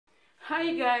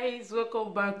Hi guys,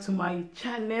 welcome back to my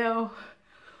channel.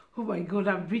 Oh my god,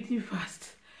 I'm breathing fast.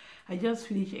 I just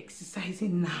finished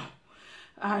exercising now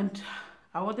and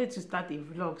I wanted to start a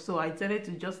vlog, so I decided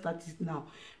to just start it now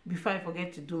before I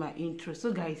forget to do my intro.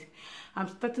 So guys, I'm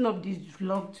starting up this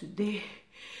vlog today.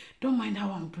 Don't mind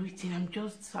how I'm breathing.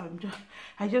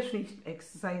 I just finished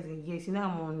exercising. Yes, you know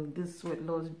I'm on this weight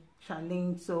loss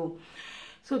challenge. So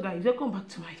guys, welcome back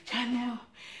to my channel.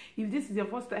 If this is your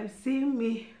first time seeing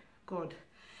me, God,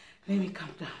 let me calm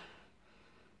down.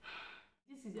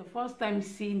 This is your first time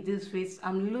seeing this face,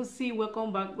 I'm Lucy.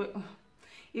 Welcome back.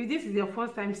 If this is your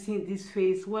first time seeing this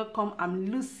face, welcome.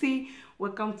 I'm Lucy.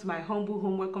 Welcome to my humble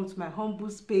home. Welcome to my humble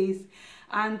space.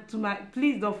 And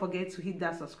please don't forget to hit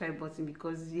that subscribe button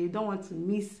because you don't want to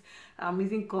miss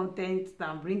amazing content that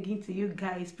I'm bringing to you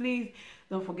guys. Please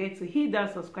don't forget to hit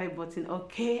that subscribe button,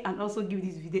 okay? And also give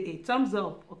this video a thumbs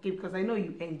up, okay? Because I know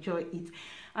you enjoy it.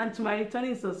 And to my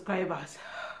returning subscribers,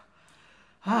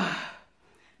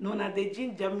 no, na they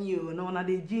ginger me, no, na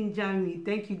they ginger me.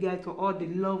 Thank you guys for all the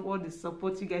love, all the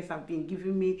support you guys have been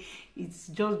giving me. It's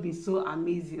just been so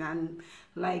amazing, and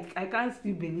like I can't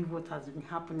still believe what has been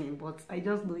happening, but I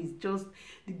just know it's just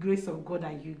the grace of God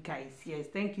and you guys. Yes,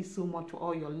 thank you so much for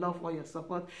all your love, all your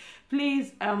support.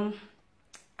 Please, I'm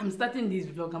starting this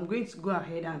vlog. I'm going to go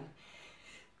ahead and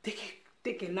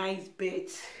take a nice bed.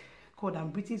 God, I'm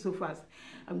breathing so fast.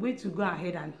 I'm going to go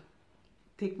ahead and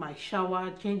take my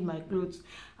shower, change my clothes,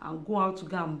 and go out to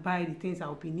go and buy the things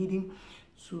I'll be needing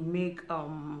to make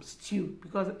stew.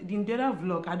 Because in the other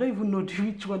vlog, I don't even know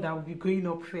which one that will be going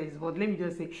up first, but let me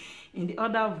just say, in the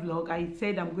other vlog I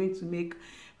said I'm going to make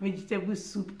vegetable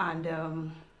soup and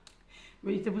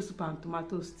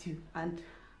tomato stew, and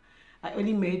I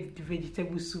only made the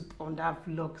vegetable soup on that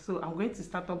vlog. So I'm going to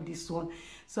start up this one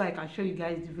so I can show you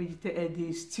guys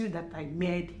the stew that I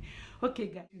made. Okay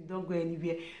guys, don't go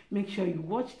anywhere. Make sure you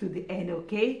watch to the end,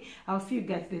 okay? I'll see you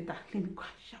guys later. Let me go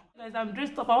and shower. Guys, I'm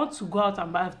dressed up. I want to go out,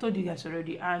 and I've told you guys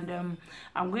already. And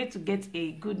I'm going to get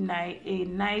a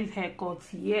nice haircut.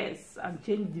 Yes, and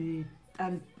change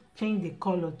the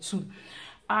color too.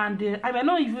 And I might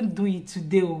not even do it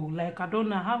today. Like I don't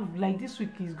know. Like this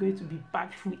week is going to be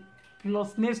packed full.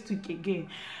 Plus next week again,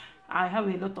 I have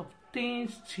a lot of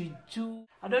things to do.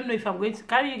 I don't know if I'm going to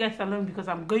carry you guys along because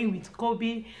I'm going with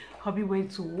Kobe. Kobe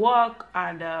went to work,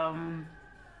 and I'm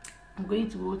going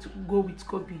to go with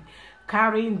Kobe,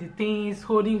 carrying the things,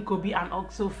 holding Kobe, and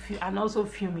also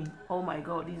filming. Oh my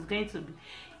God, it's going to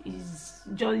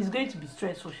be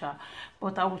stressful, sure.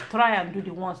 But I will try and do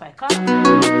the ones I can.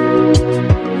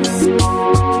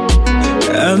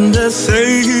 And they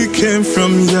say he came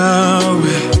from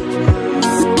Yahweh,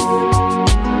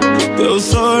 though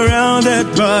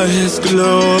surrounded by his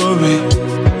glory.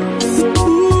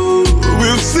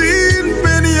 We've seen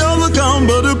many all come,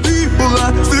 but the people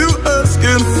are still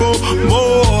asking for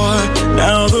more.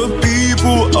 Now the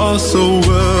people are so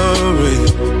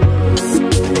worried.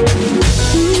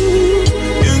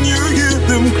 Can you hear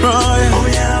them crying? Oh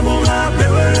yeah,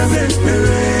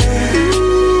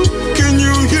 can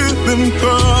you hear them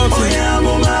crying? Oh yeah,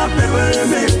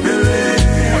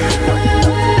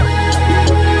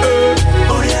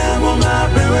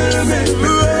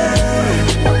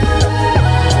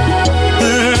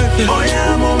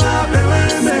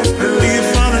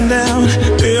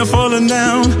 falling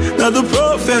down. Now the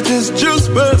prophet is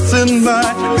just passing by.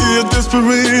 They are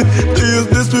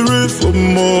desperate for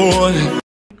more.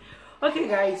 Okay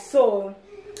guys, so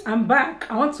I'm back.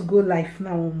 I want to go live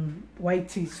now on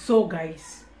YT. So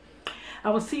guys,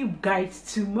 I will see you guys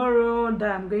tomorrow.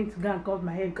 That I'm going to go and cut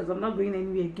my hair because I'm not going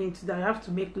anywhere again today. I have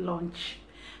to make lunch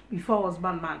before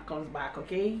husband man comes back,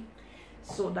 okay?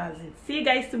 So that's it. See you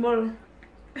guys tomorrow.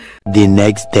 The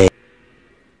next day.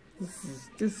 This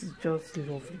is just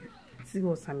lovely. See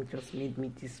what Sammy just made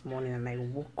me this morning, and I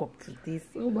woke up to this.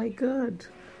 Oh my God.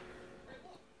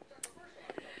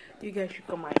 You guys should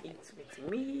come and eat with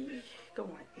me. Come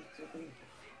and eat with me.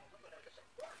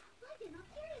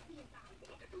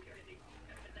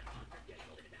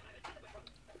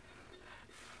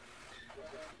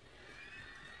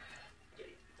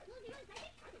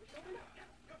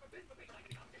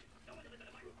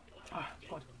 Ah,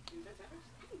 God.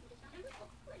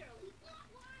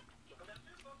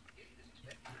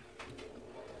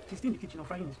 Still in the kitchen or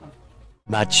frying this one.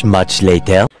 Much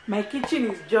later. My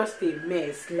kitchen is just a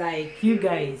mess. Like you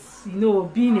guys, you know,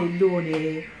 being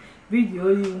alone, being the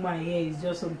only woman here is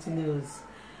just something else.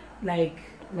 Like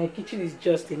my kitchen is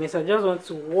just a mess. I just want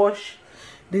to wash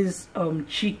this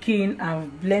chicken.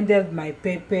 I've blended my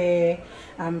pepper.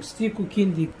 I'm still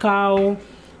cooking the cow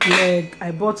leg.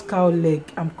 I bought cow leg.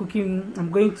 I'm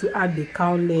going to add the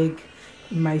cow leg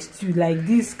in my stew, like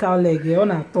this cow leg. I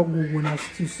wanna talk when I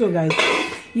stew. So guys,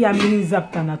 here I'm using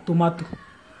zap and a tomato.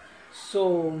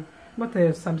 So what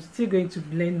else? I'm still going to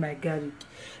blend my garlic.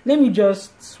 Let me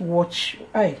just watch.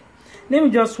 Let me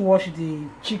just wash the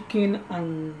chicken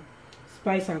and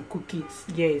spice and cook it.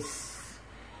 Yes.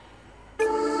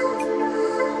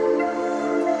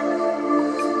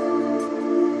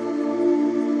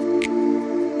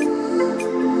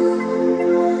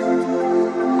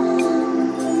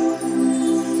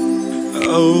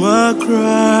 Oh, I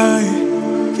cry.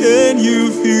 Can you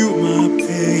feel my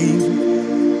pain?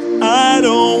 I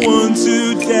don't want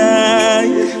to die,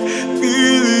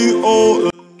 feeling all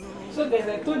alone. So guys,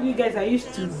 I told you guys I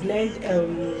used to blend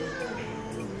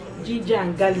ginger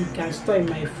and garlic and store in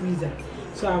my freezer.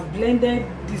 So I've blended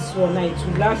this one now. It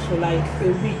will last for like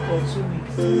a week or 2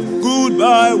 weeks.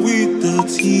 Goodbye with the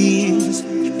tears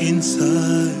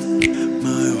inside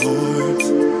my heart.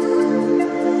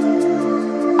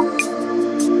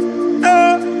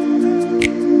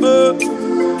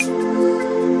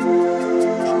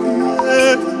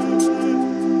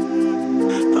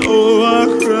 Oh, I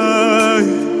cry.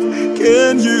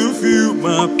 Can you feel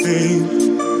my pain?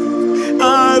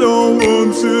 I don't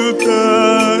want to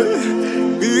die,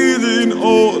 feeling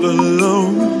all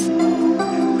alone,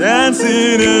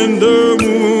 dancing in the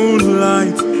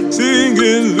moonlight,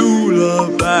 singing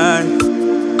lullaby.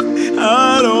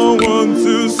 I don't want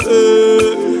to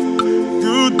say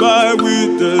goodbye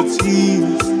with the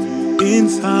tears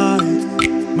inside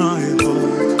my heart.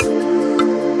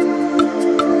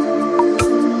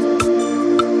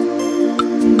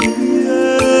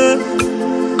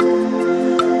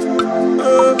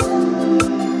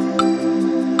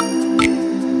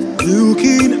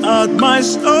 Looking at my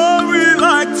story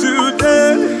like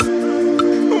today,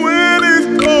 when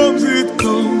it comes, it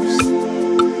goes.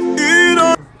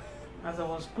 As I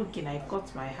was cooking, I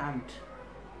cut my hand.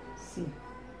 See,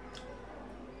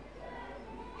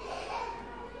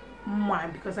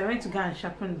 because I went to go and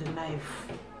sharpen the knife.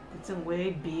 The thing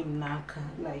where beam knack,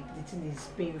 like the thing is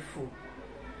painful.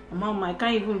 Mom, I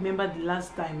can't even remember the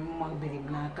last time Mom beam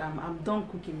knack. I'm done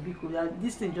cooking because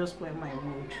this thing just spoiled my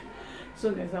mood.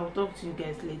 So guys, I'll talk to you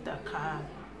guys later.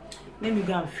 Let me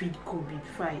go and feed Kobe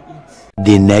before I eat.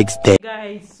 The next day.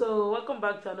 Guys, so welcome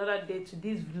back to another day to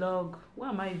this vlog. Why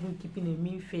am I even keeping a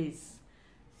mean face?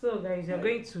 So guys, you're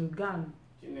going to go and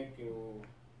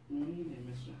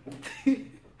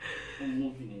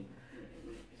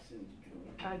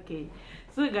okay,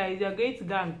 so guys, you're going to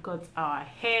go and cut our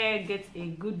hair, get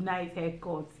a good nice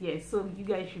haircut. Yes, so you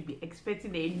guys should be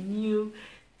expecting a new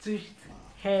tushed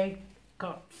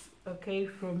haircut, okay,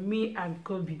 from me and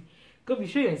Kobe. Kobe,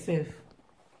 show yourself.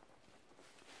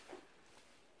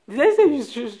 Did I say you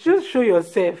should just show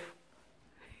yourself?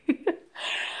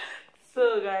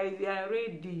 So guys, we are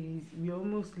ready. We're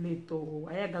almost late. Oh,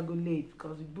 I had to go late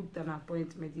because we booked an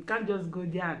appointment. You can't just go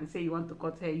there and say you want to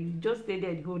cut hair. You just stay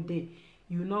there the whole day.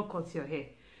 You will not cut your hair.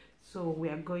 So we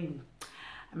are going.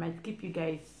 I might keep you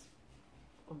guys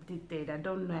updated. I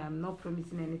don't know. I'm not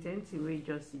promising anything. We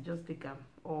just take them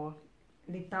or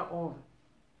later on.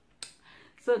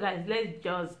 So guys, let's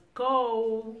just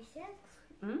go.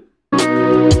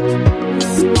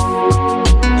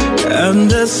 And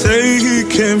they say he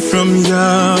came from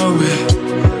Yahweh,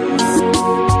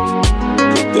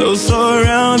 though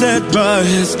surrounded by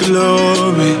his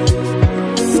glory.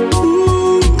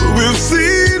 We've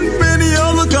seen many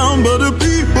overcome, but the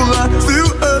people are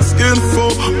still asking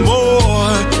for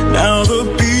more. Now the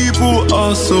people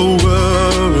are so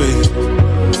worried.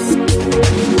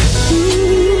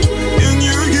 Can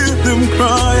you hear them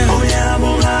crying? Oh yeah,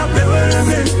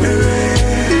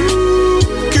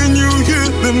 can you hear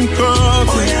them crying?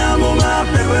 Oh yeah,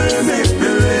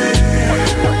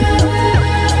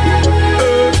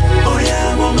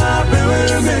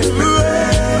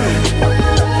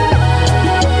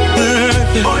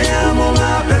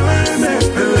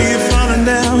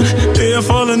 they are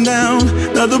falling down.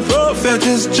 Now the prophet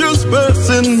is just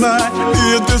passing by.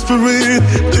 They are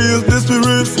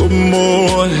desperate for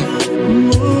more.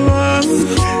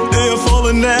 They are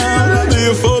falling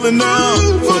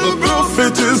down, for the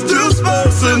prophet is just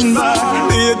passing by.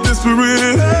 They are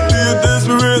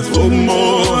desperate for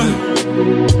more.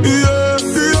 Yeah,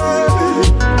 yeah.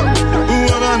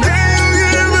 When I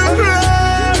hear them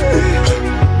cry,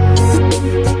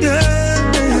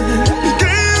 yeah,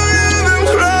 can you hear them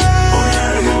cry? Oh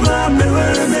yeah,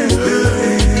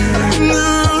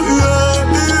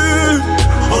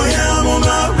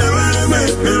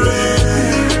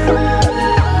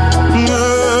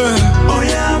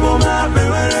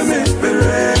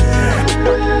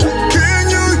 Can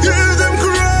you hear them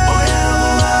cry?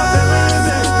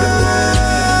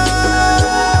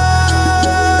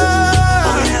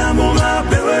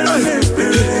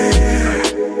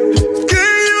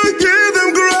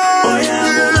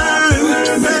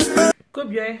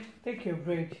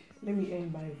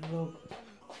 vlog.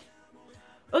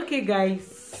 Okay guys,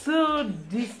 so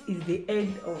this is the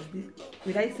end of this.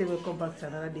 Will I say welcome back to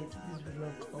another day to this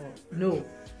vlog or no?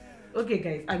 Okay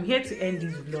guys, I'm here to end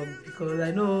this vlog because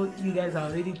I know you guys are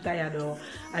already tired, or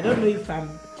I don't know if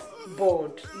I'm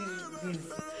bored.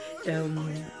 This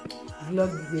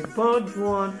vlog is a bored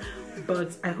one,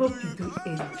 but I hope you do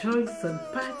enjoy some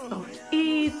parts of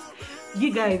it.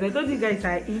 You guys, I told you guys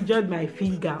I injured my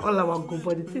finger all our go,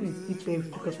 but the thing is still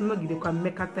painful because I'm not going to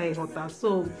make a tie hotter.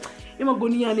 So I'm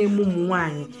going to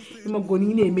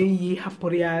me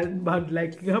haporia, but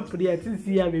like haporia since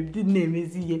I didn't name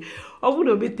it. I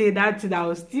would be that and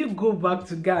I'll still go back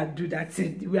to God and do that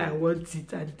thing where I want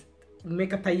it and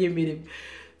make a tie minute.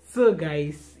 So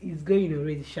guys, it's going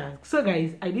already sharp. So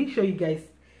guys, I didn't show you guys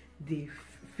the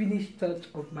finished touch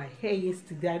of my hair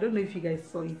yesterday. I don't know if you guys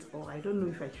saw it, or I don't know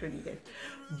if I showed you guys,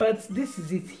 but this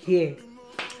is it here.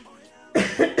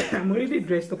 I'm already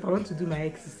dressed up. I want to do my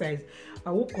exercise.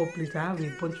 I woke up late. I have a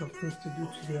bunch of things to do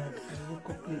today and I woke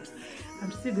up late.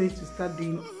 I'm still going to start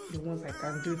doing the ones I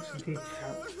can do today.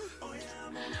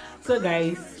 So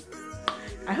guys,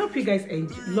 I hope you guys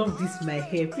love this my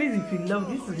hair. Please, if you love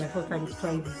this, is my first time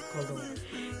trying this color.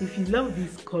 If you love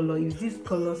this color, if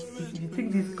you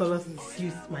think this color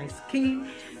suits my skin,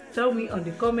 tell me on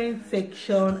the comment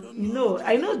section. You know,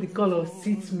 I know the color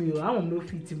suits me. I don't know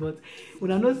if it, but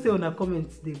when I not say on the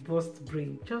comments they burst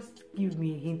brain, just give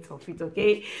me a hint of it,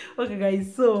 okay? Okay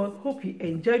guys, so hope you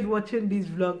enjoyed watching this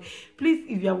vlog. Please,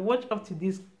 if you have watched up to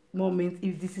this moment,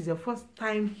 if this is your first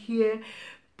time here,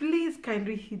 please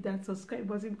kindly hit that subscribe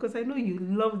button because I know you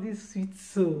love this sweet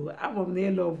soul. I'm on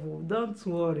their love, don't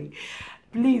worry.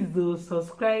 Please do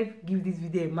subscribe, give this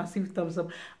video a massive thumbs up,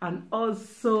 and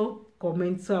also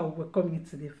comment so I welcome you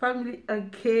to the family.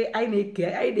 Okay, I need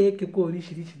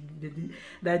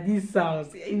that this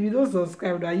sounds. If you don't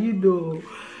subscribe now, you know.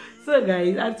 So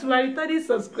guys, and to my returning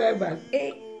subscribers,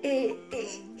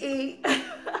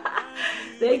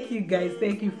 thank you guys.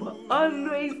 Thank you for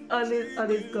always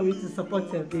coming to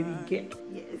support your baby girl.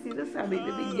 Yes, you just have a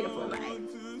baby girl for life.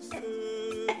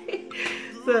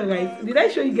 So guys, did I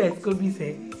show you guys Kobe's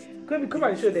hair? Kobe, come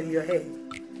and show them your hair.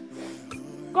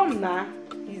 Come now,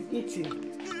 he's eating.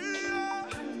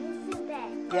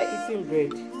 You're eating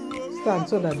bread. Stand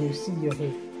so that they'll see your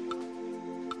hair.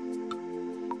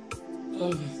 Come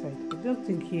this side. I don't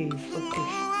think here is okay.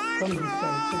 Come this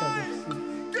side so that they'll see.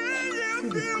 See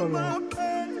the color.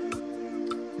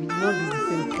 It will not be the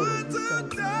same color this time.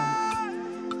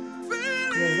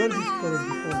 Yeah, got this color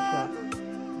before, sharp.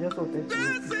 Just wanted to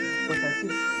repeat it, but I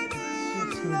think it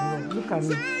suits me well. Look at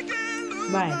me.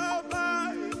 Smile.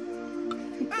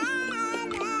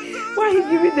 Why are you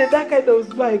giving me that kind of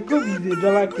smile? Come with the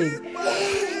drama king.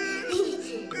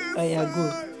 Oh yeah, go.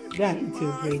 Go and eat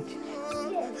your bread.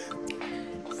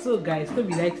 So guys,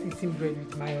 Kobe likes eating bread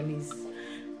with mayonnaise.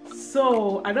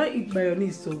 So I don't eat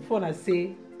mayonnaise, so before I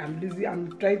say I'm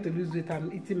trying to lose weight,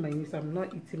 I'm eating mayonnaise. I'm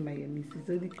not eating mayonnaise. It's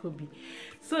only Kobe.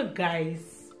 So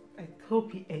guys, I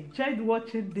hope you enjoyed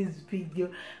watching this video.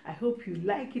 I hope you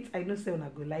like it. I know someone I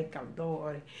go like them, don't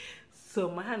worry. So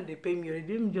my hand they pay me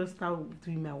already. Let me just start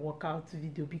doing my workout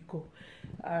video because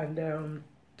and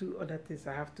do other things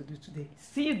I have to do today.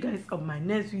 See you guys on my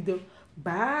next video.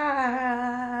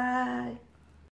 Bye.